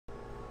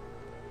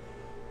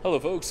Hello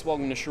folks,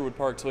 welcome to Sherwood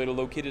Park Toyota,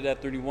 located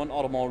at 31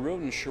 Automall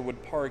Road in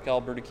Sherwood Park,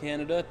 Alberta,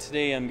 Canada.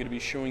 Today I'm going to be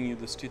showing you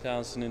this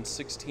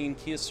 2016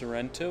 Kia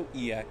Sorento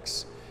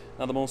EX.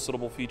 Now the most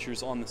notable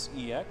features on this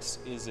EX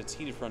is its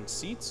heated front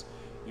seats.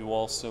 You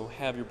also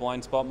have your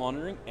blind spot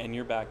monitoring and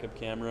your backup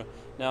camera.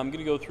 Now I'm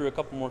going to go through a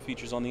couple more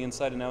features on the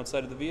inside and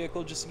outside of the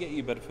vehicle just to get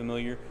you better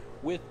familiar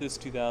with this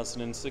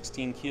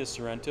 2016 Kia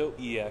Sorento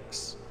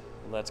EX.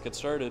 Let's get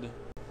started.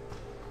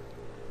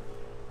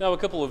 Now, a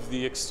couple of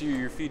the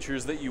exterior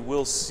features that you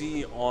will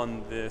see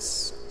on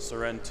this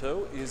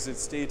Sorento is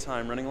its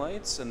daytime running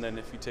lights, and then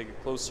if you take a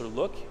closer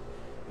look,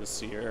 you'll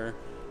see your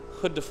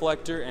hood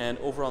deflector, and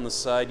over on the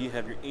side you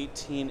have your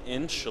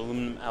 18-inch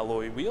aluminum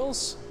alloy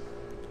wheels.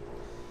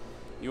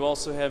 You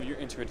also have your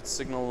integrated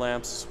signal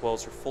lamps as well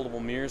as your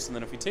foldable mirrors, and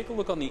then if you take a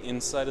look on the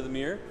inside of the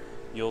mirror,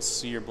 you'll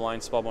see your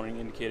blind spot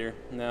monitoring indicator.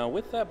 Now,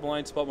 with that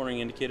blind spot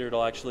monitoring indicator,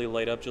 it'll actually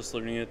light up just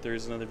letting you know that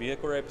there's another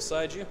vehicle right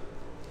beside you.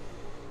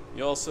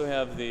 You also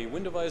have the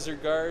window visor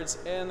guards,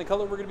 and the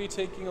color we're going to be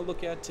taking a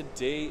look at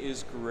today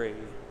is gray.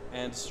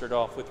 And to start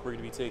off with, we're going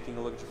to be taking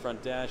a look at your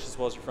front dash as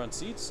well as your front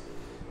seats,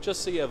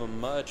 just so you have a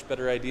much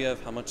better idea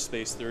of how much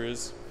space there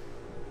is.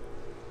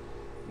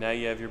 Now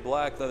you have your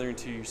black leather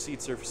interior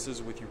seat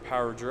surfaces with your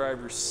power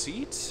driver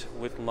seat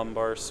with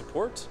lumbar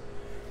support.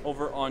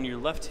 Over on your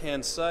left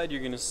hand side,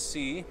 you're going to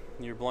see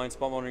your blind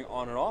spot monitoring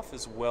on and off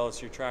as well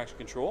as your traction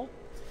control.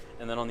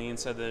 And then on the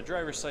inside of the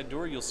driver's side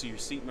door, you'll see your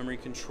seat memory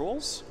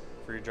controls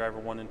for your driver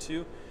 1 and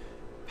 2,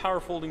 power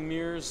folding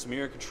mirrors,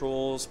 mirror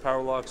controls,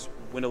 power locks,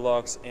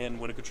 and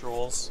window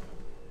controls.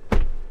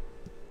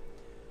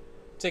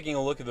 Taking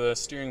a look at the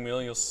steering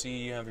wheel, you'll see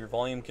you have your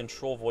volume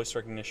control, voice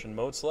recognition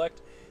mode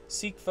select,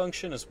 seek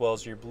function, as well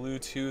as your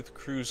Bluetooth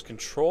cruise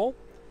control.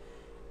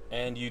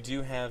 And you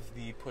do have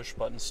the push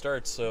button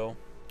start, so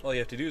all you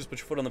have to do is put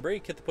your foot on the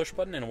brake, hit the push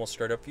button, and it will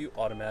start up for you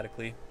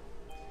automatically.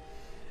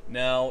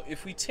 Now,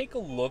 if we take a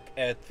look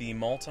at the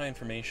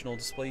multi-informational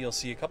display, you'll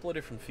see a couple of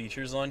different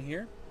features on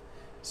here.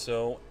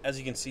 So, as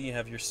you can see, you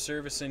have your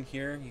service in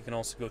here. You can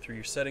also go through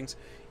your settings.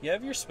 You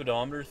have your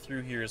speedometer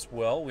through here as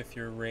well with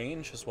your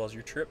range as well as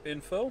your trip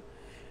info.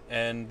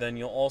 And then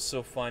you'll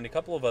also find a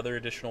couple of other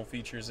additional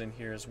features in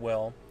here as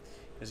well,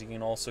 because you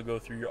can also go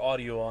through your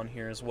audio on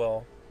here as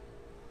well.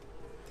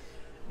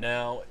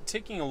 Now,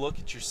 taking a look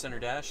at your center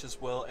dash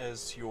as well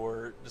as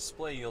your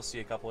display, you'll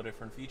see a couple of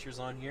different features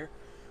on here,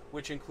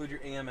 which include your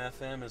AM,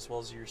 FM, as well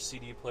as your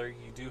CD player.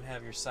 You do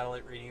have your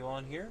satellite radio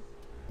on here.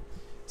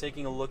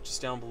 Taking a look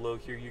just down below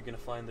here, you're going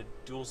to find the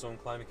dual zone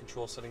climate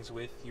control settings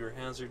with your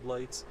hazard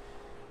lights,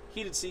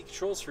 heated seat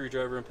controls for your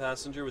driver and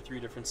passenger with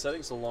 3 different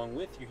settings, along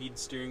with your heated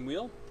steering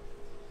wheel.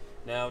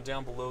 Now,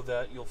 down below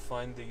that, you'll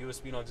find the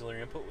USB and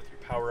auxiliary input with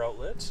your power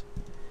outlet,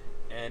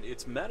 and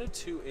it's mounted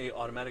to a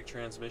automatic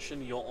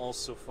transmission. You'll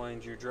also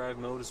find your drive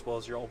mode as well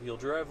as your all-wheel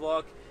drive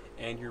lock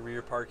and your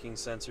rear parking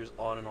sensors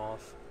on and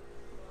off.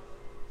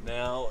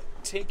 Now,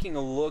 taking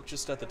a look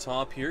just at the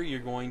top here,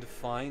 you're going to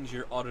find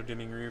your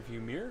auto-dimming rear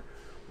view mirror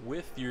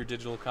with your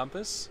digital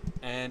compass.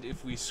 And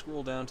if we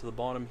scroll down to the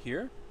bottom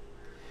here,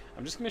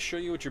 I'm just going to show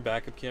you what your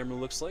backup camera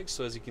looks like.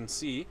 So as you can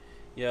see,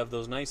 you have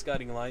those nice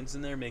guiding lines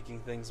in there, making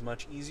things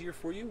much easier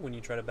for you when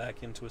you try to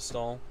back into a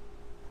stall.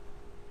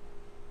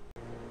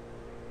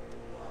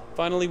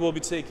 Finally, we'll be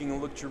taking a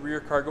look at your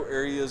rear cargo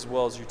area as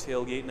well as your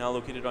tailgate, now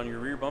located on your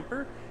rear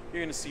bumper.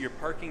 You're going to see your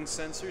parking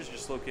sensors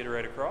just located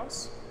right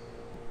across.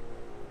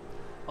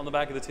 On the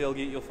back of the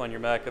tailgate, you'll find your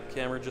backup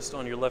camera just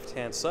on your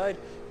left-hand side.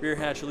 Rear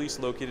hatch release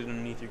located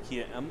underneath your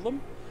Kia emblem.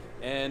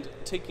 And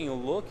taking a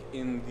look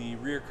in the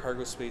rear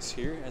cargo space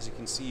here, as you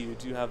can see, you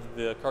do have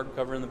the cargo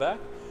cover in the back,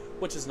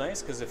 which is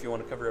nice because if you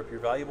want to cover up your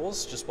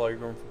valuables just while you're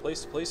going from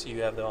place to place,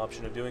 you have the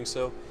option of doing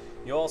so.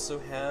 You also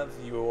have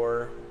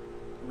your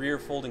rear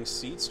folding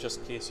seats just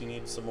in case you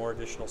need some more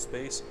additional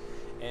space.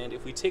 And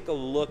if we take a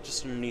look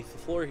just underneath the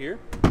floor here,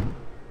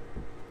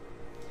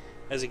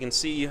 as you can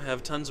see, you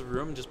have tons of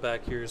room just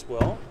back here as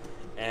well.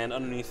 And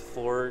underneath the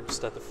floor,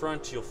 just at the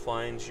front, you'll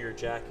find your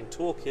jack and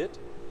tool kit,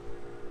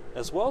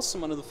 as well as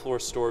some under the floor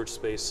storage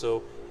space.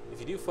 So if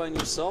you do find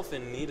yourself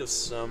in need of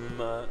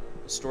some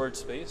storage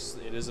space,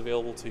 it is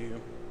available to you.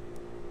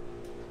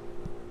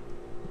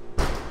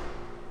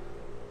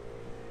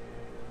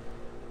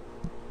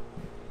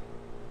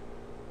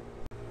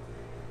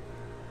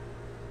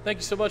 Thank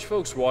you so much,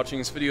 folks, for watching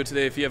this video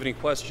today. If you have any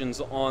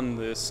questions on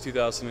this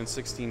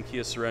 2016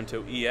 Kia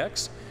Sorento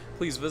EX,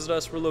 please visit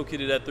us. We're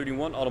located at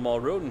 31 Automall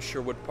Road in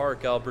Sherwood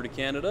Park, Alberta,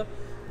 Canada.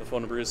 The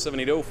phone number is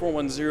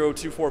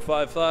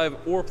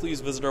 780-410-2455, or please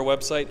visit our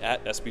website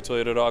at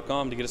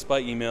sbtoyota.com to get us by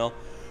email.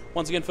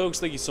 Once again, folks,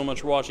 thank you so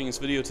much for watching this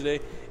video today.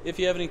 If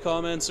you have any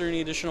comments or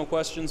any additional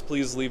questions,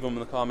 please leave them in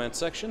the comments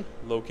section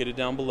located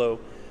down below.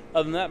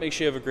 Other than that, make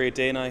sure you have a great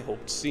day, and I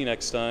hope to see you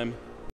next time.